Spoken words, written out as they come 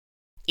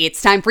It's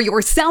time for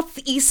your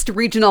Southeast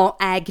Regional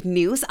Ag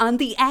News on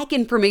the Ag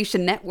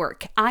Information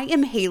Network. I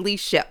am Haley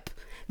Shipp.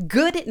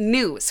 Good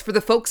news for the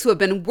folks who have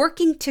been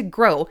working to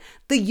grow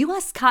the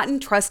U.S.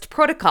 Cotton Trust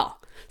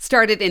Protocol.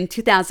 Started in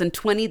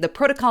 2020, the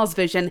protocol's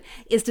vision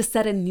is to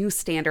set a new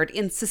standard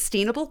in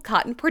sustainable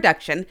cotton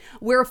production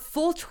where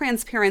full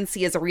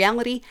transparency is a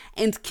reality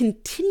and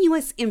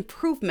continuous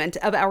improvement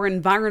of our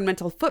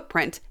environmental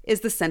footprint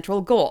is the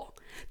central goal.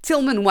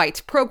 Tillman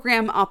White,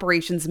 Program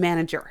Operations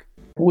Manager.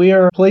 We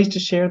are pleased to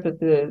share that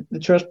the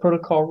Trust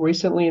Protocol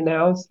recently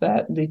announced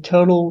that the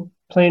total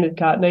planted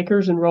cotton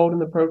acres enrolled in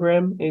the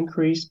program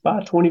increased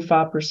by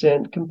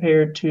 25%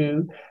 compared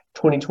to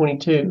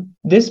 2022.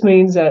 This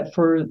means that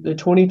for the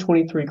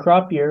 2023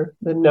 crop year,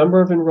 the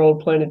number of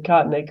enrolled planted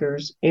cotton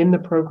acres in the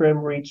program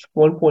reached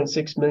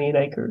 1.6 million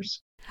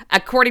acres.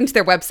 According to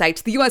their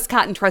website, the U.S.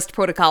 Cotton Trust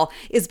Protocol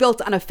is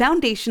built on a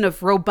foundation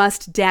of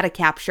robust data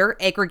capture,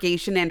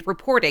 aggregation, and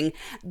reporting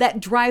that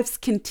drives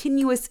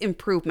continuous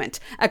improvement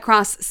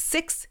across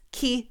 6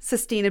 key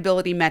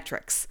sustainability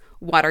metrics: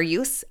 water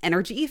use,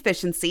 energy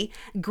efficiency,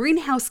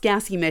 greenhouse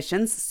gas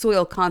emissions,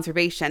 soil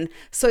conservation,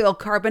 soil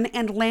carbon,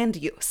 and land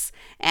use,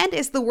 and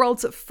is the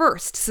world's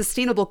first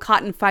sustainable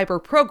cotton fiber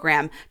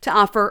program to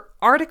offer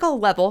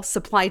article-level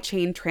supply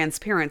chain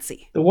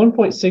transparency. The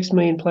 1.6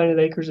 million planted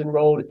acres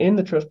enrolled in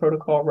the Trust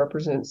Protocol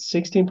represents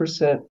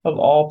 16% of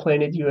all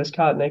planted U.S.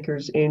 cotton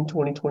acres in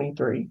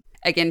 2023.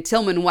 Again,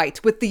 Tillman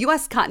White with the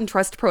U.S. Cotton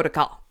Trust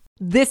Protocol.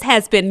 This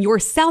has been your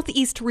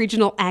Southeast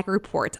Regional Ag Report